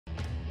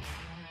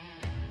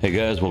Hey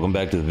guys, welcome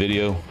back to the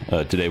video.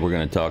 Today we're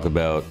going to talk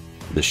about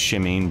the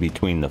shimming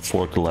between the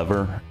forked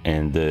lever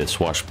and the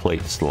swash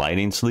plate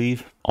sliding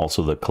sleeve.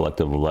 Also the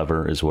collective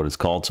lever is what it's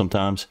called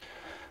sometimes.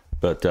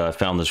 But I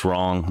found this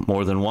wrong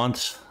more than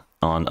once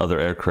on other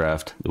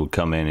aircraft that would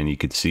come in and you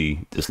could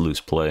see this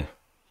loose play.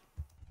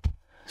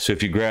 So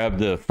if you grab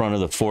the front of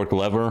the forked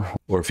lever,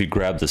 or if you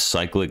grab the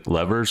cyclic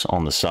levers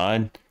on the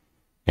side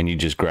and you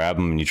just grab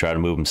them and you try to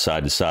move them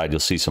side to side, you'll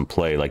see some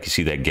play. Like you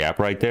see that gap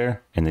right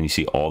there, and then you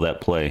see all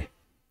that play.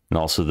 And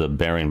also the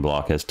bearing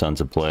block has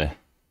tons of play.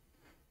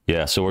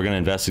 Yeah, so we're going to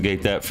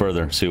investigate that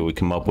further, see what we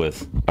come up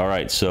with. All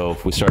right, so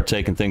if we start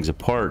taking things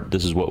apart,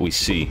 this is what we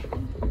see.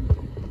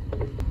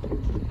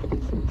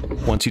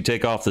 Once you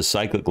take off the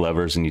cyclic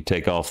levers and you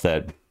take off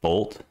that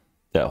bolt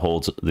that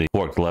holds the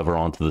forked lever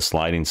onto the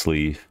sliding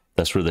sleeve,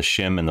 that's where the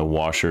shim and the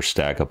washer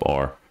stack up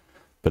are.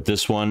 But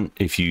this one,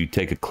 if you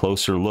take a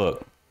closer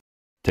look,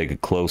 take a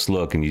close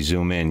look and you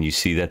zoom in, you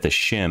see that the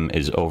shim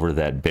is over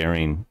that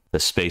bearing, the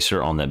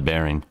spacer on that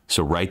bearing.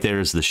 So right there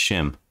is the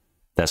shim.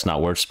 That's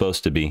not where it's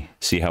supposed to be.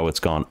 See how it's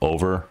gone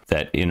over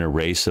that inner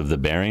race of the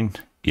bearing?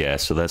 Yeah,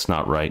 so that's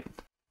not right.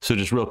 So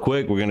just real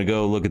quick, we're gonna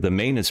go look at the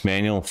maintenance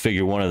manual,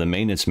 figure 1 of the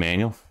maintenance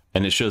manual,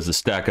 and it shows the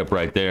stack up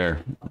right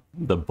there,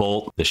 the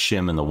bolt, the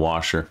shim, and the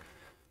washer.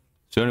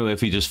 So anyway,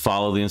 if you just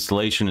follow the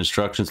installation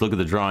instructions, look at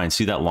the drawing,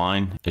 see that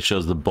line? It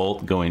shows the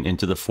bolt going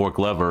into the fork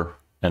lever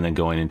and then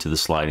going into the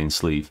sliding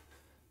sleeve.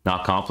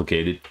 Not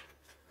complicated,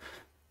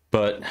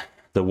 but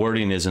the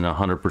wording isn't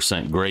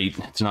 100% great.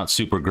 It's not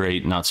super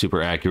great, not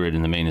super accurate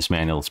in the maintenance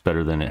manual. It's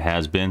better than it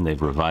has been.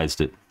 They've revised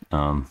it.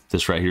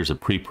 This right here is a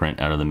preprint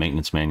out of the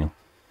maintenance manual.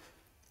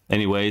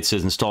 Anyway, it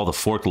says install the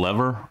fork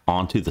lever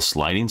onto the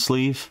sliding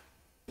sleeve,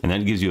 and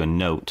then it gives you a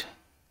note.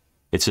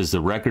 It says the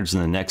records in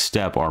the next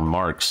step are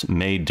marks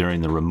made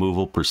during the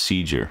removal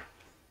procedure.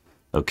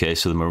 Okay,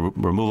 so the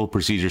removal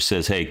procedure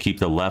says, hey, keep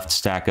the left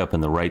stack up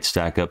and the right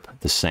stack up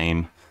the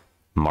same.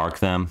 Mark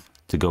them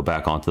to go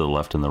back onto the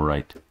left and the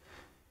right.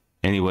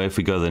 Anyway, if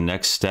we go to the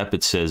next step,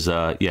 it says,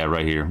 yeah,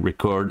 right here,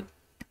 record.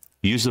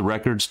 Use the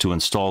records to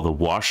install the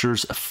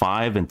washers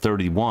 5 and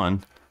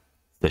 31,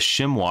 the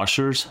shim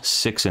washers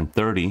 6 and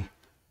 30,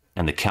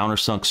 and the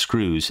countersunk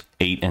screws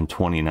 8 and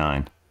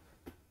 29.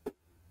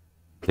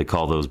 They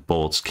call those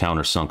bolts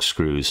countersunk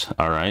screws.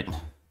 All right.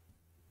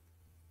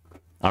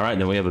 All right,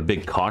 then we have a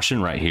big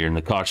caution right here, and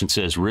the caution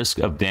says risk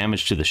of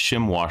damage to the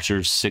shim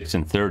washers 6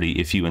 and 30.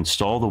 If you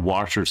install the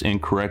washers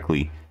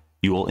incorrectly,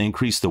 you will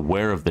increase the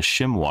wear of the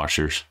shim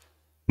washers.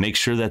 Make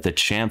sure that the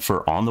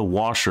chamfer on the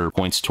washer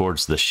points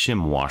towards the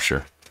shim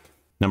washer.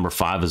 Number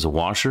 5 is a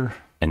washer,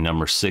 and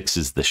number 6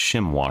 is the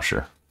shim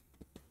washer.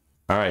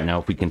 All right, now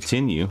if we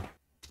continue,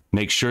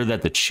 make sure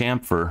that the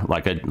chamfer,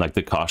 like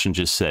the caution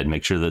just said,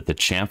 make sure that the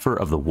chamfer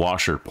of the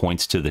washer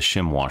points to the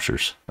shim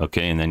washers.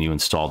 Okay, and then you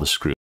install the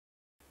screw.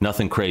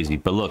 Nothing crazy,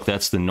 but look,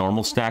 that's the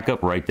normal stack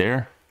up right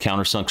there.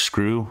 Countersunk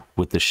screw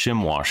with the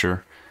shim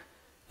washer.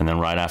 And then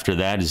right after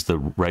that is the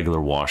regular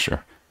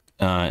washer.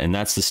 And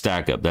that's the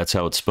stack up. That's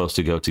how it's supposed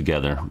to go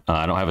together.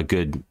 I don't have a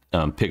good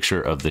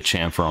picture of the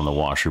chamfer on the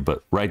washer,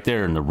 but right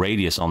there in the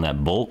radius on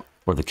that bolt,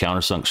 or the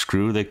countersunk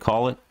screw they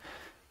call it,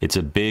 it's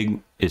a big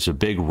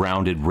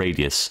rounded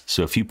radius.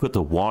 So if you put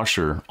the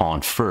washer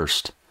on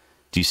first,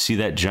 do you see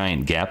that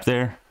giant gap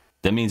there?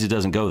 That means it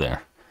doesn't go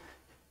there.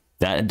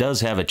 That does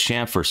have a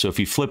chamfer, so if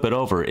you flip it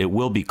over, it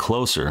will be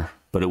closer,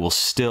 but it will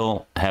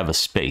still have a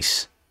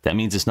space. That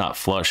means it's not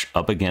flush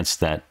up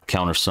against that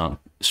countersunk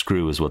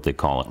screw is what they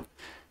call it.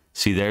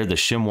 See there, the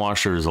shim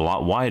washer is a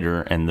lot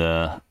wider and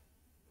the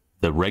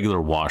regular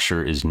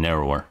washer is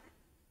narrower.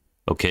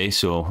 Okay,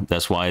 so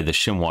that's why the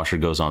shim washer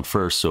goes on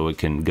first, so it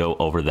can go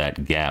over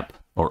that gap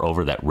or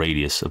over that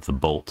radius of the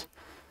bolt.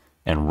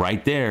 And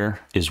right there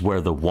is where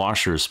the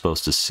washer is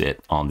supposed to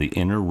sit, on the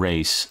inner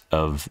race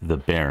of the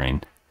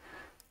bearing,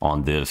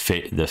 on the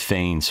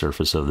fane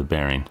surface of the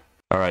bearing.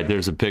 All right,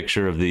 there's a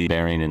picture of the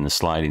bearing and the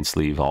sliding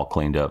sleeve all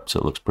cleaned up, so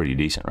it looks pretty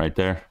decent right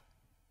there.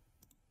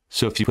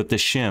 So if you put the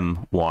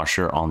shim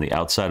washer on the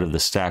outside of the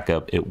stack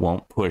up, it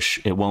won't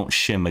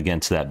shim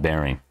against that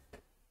bearing.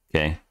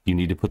 Okay, you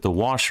need to put the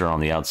washer on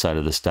the outside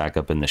of the stack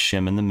up and the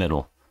shim in the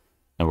middle.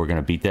 And we're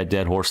gonna beat that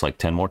dead horse like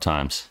 10 more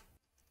times.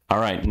 All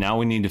right, now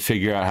we need to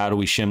figure out how do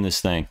we shim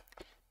this thing.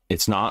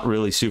 It's not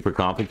really super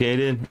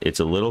complicated. It's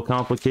a little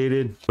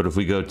complicated, but if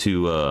we go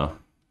to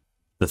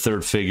the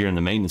third figure in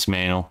the maintenance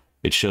manual,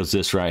 it shows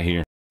this right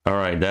here. All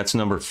right, that's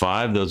number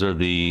 5. Those are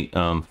the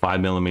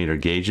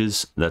 5mm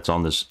gauges. That's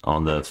on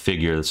the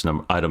figure. That's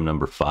item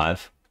number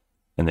 5,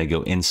 and they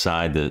go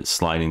inside the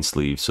sliding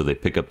sleeve, so they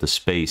pick up the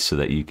space so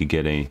that you could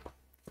get a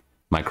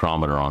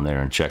micrometer on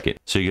there and check it.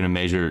 So you're going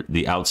to measure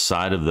the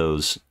outside of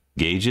those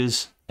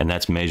gauges, and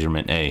that's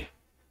measurement A.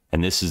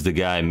 And this is the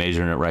guy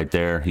measuring it right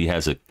there. He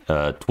has a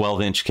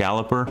 12-inch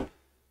caliper,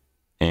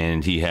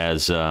 and he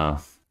has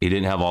he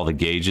didn't have all the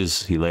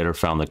gauges. He later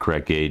found the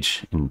correct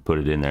gauge and put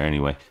it in there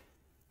anyway.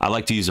 I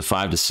like to use a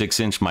 5 to 6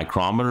 inch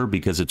micrometer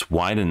because it's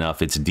wide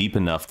enough, it's deep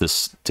enough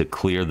to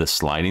clear the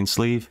sliding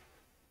sleeve.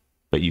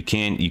 But you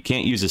can't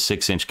use a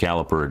 6-inch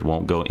caliper. It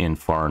won't go in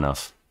far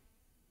enough.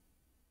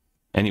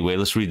 Anyway,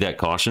 let's read that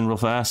caution real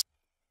fast.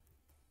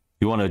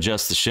 You want to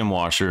adjust the shim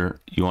washer.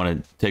 You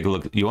want to take a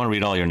look. You want to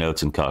read all your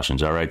notes and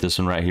cautions. All right, this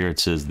one right here, it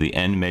says the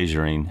end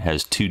measuring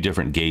has 2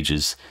 different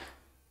gauges.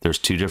 There's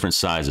 2 different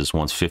sizes.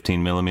 One's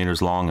 15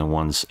 millimeters long and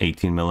one's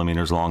 18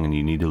 millimeters long. And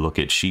you need to look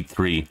at sheet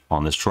 3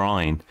 on this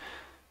drawing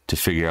to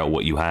figure out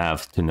what you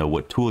have to know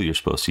what tool you're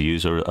supposed to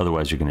use, or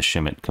otherwise you're going to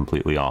shim it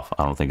completely off.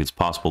 I don't think it's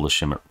possible to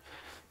shim it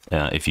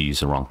if you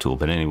use the wrong tool.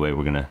 But anyway,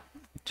 we're going to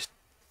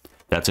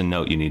that's a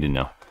note you need to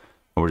know.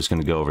 We're just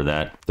going to go over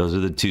that. Those are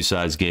the 2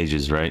 size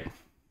gauges, right?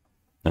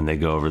 And they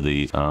go over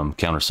the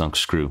countersunk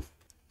screw.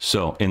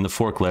 So in the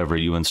fork lever,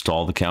 you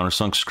install the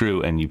countersunk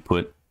screw and you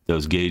put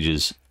those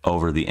gauges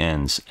over the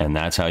ends, and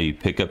that's how you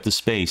pick up the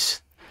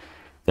space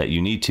that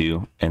you need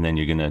to, and then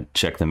you're going to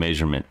check the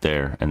measurement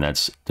there, and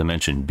that's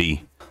dimension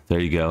B. There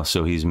you go.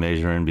 So he's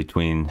measuring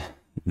between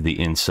the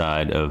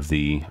inside of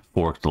the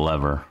forked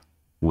lever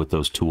with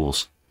those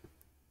tools.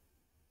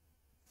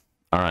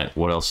 All right,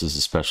 what else does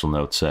the special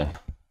note say?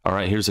 All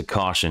right, here's a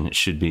caution. It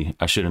should be,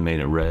 I should have made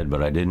it red,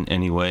 but I didn't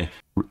anyway.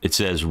 It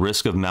says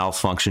risk of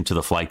malfunction to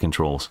the flight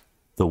controls.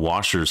 The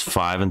washers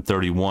 5 and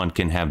 31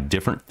 can have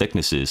different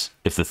thicknesses.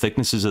 If the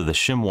thicknesses of the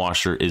shim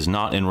washer is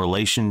not in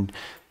relation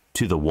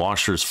to the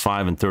washers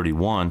 5 and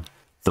 31,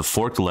 the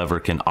forked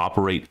lever can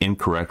operate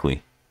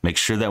incorrectly. Make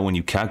sure that when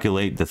you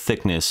calculate the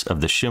thickness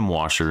of the shim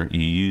washer,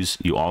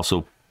 you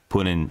also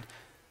put in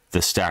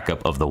the stack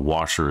up of the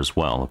washer as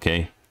well,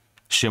 okay?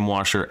 Shim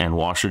washer and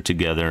washer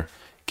together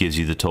gives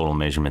you the total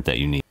measurement that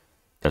you need.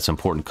 That's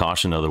important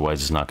caution,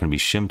 otherwise it's not going to be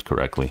shimmed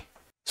correctly.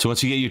 So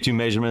once you get your 2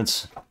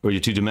 measurements, or your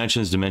 2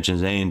 dimensions,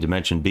 dimensions A and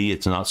dimension B,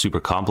 it's not super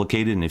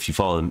complicated, and if you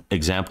follow the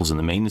examples in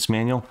the maintenance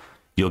manual,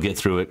 you'll get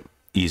through it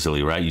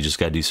easily, right? You just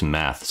got to do some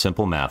math,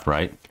 simple math,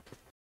 right?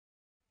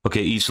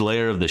 Okay, each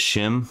layer of the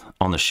shim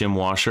on the shim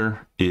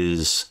washer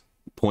is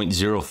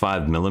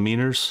 0.05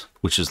 millimeters,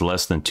 which is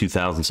less than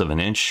 2/1000ths of an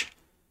inch,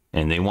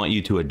 and they want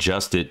you to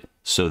adjust it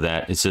so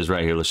that, it says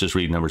right here, let's just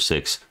read number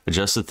 6.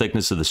 Adjust the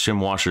thickness of the shim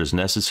washer as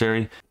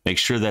necessary. Make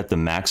sure that the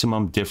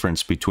maximum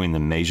difference between the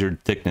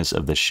measured thickness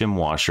of the shim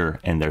washer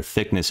and their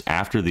thickness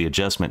after the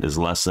adjustment is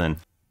less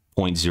than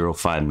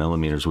 0.05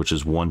 millimeters, which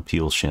is 1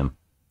 peel shim,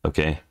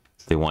 okay?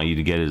 They want you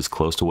to get it as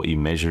close to what you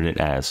measured it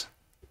as.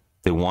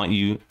 They want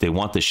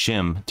the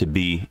shim to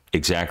be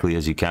exactly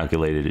as you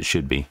calculated it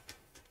should be,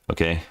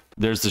 okay?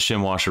 There's the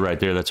shim washer right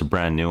there. That's a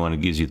brand new one.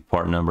 It gives you the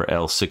part number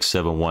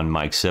L671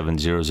 Mike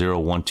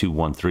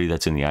 7001213.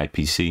 That's in the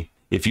IPC.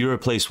 If you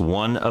replace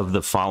one of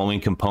the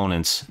following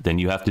components, then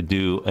you have to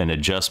do an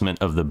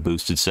adjustment of the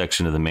boosted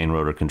section of the main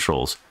rotor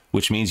controls,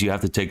 which means you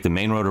have to take the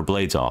main rotor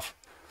blades off,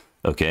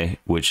 okay?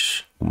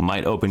 Which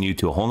might open you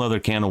to a whole nother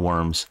can of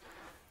worms,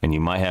 and you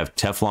might have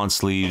Teflon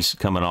sleeves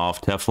coming off,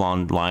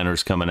 Teflon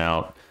liners coming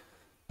out,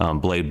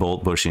 blade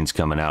bolt bushings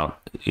coming out.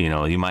 You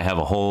know, you might have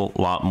a whole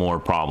lot more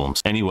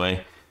problems.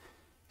 Anyway,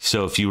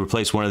 so if you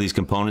replace one of these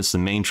components, the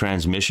main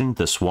transmission,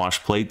 the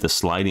swash plate, the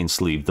sliding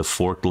sleeve, the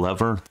forked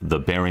lever, the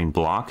bearing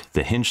block,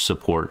 the hinge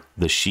support,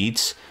 the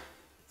sheets,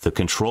 the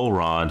control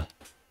rod,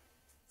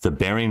 the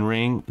bearing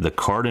ring, the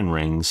cardan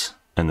rings,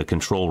 and the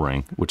control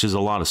ring, which is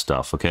a lot of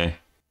stuff, okay?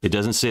 It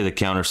doesn't say the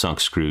countersunk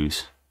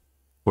screws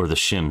or the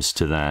shims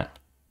to that.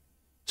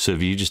 So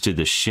if you just did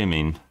the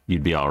shimming,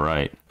 you'd be all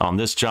right. On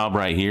this job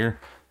right here,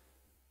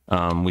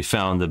 we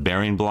found the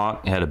bearing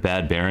block had a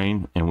bad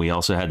bearing, and we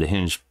also had the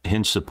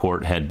hinge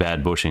support had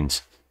bad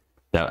bushings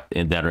that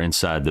are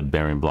inside the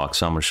bearing block.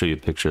 So I'm going to show you a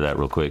picture of that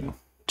real quick.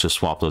 Just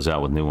swap those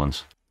out with new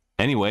ones.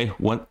 Anyway,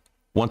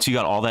 once you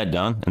got all that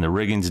done and the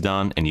rigging's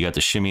done and you got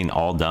the shimming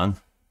all done,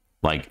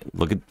 like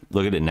look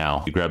at it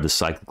now. You grab the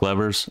cyclic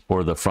levers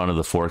or the front of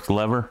the forked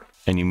lever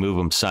and you move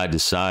them side to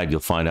side, you'll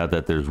find out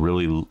that there's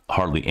really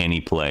hardly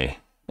any play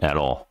at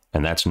all.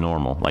 And that's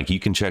normal. Like,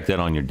 you can check that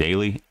on your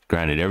daily.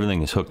 Granted,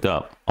 everything is hooked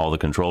up. All the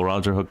control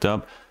rods are hooked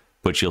up,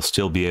 but you'll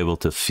still be able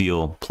to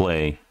feel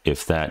play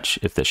if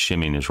the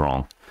shimming is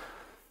wrong.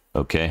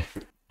 Okay.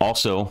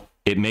 Also,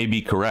 it may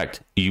be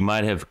correct. You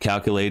might have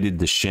calculated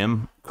the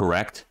shim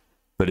correct,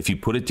 but if you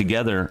put it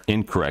together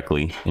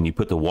incorrectly and you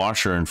put the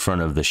washer in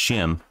front of the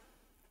shim,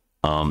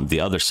 the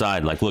other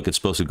side, like, look, it's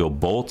supposed to go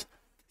bolt,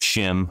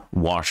 shim,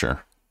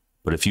 washer.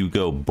 But if you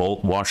go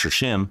bolt, washer,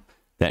 shim,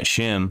 that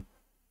shim,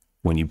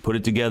 when you put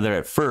it together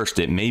at first,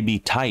 it may be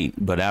tight,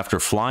 but after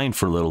flying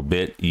for a little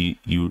bit,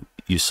 you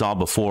saw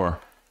before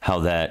how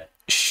that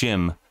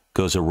shim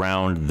goes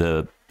around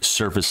the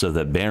surface of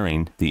the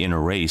bearing, the inner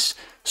race,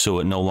 so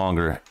it no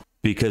longer,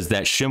 because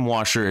that shim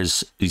washer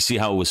is, you see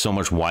how it was so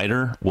much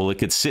wider? Well, it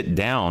could sit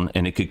down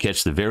and it could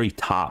catch the very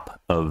top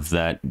of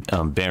that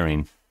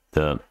bearing,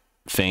 the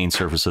fane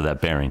surface of that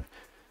bearing.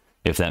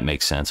 If that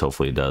makes sense.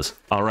 Hopefully it does.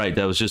 All right,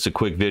 that was just a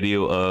quick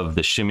video of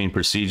the shimming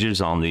procedures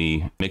on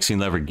the mixing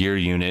lever gear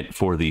unit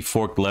for the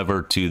forked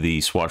lever to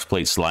the swash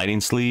plate sliding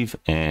sleeve.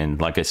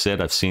 And like I said,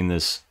 I've seen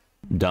this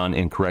done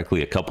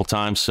incorrectly a couple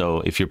times.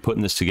 So if you're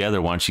putting this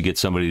together, why don't you get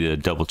somebody to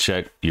double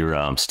check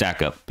your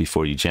stack up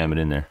before you jam it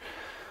in there.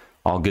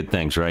 All good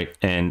things, right?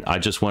 And I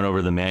just went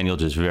over the manual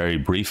just very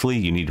briefly.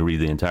 You need to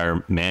read the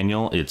entire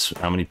manual. It's,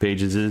 how many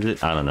pages is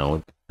it? I don't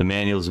know. The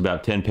manual is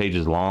about 10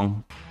 pages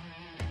long.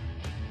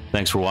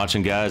 Thanks for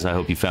watching, guys. I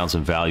hope you found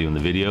some value in the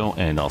video,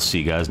 and I'll see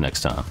you guys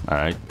next time. All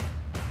right.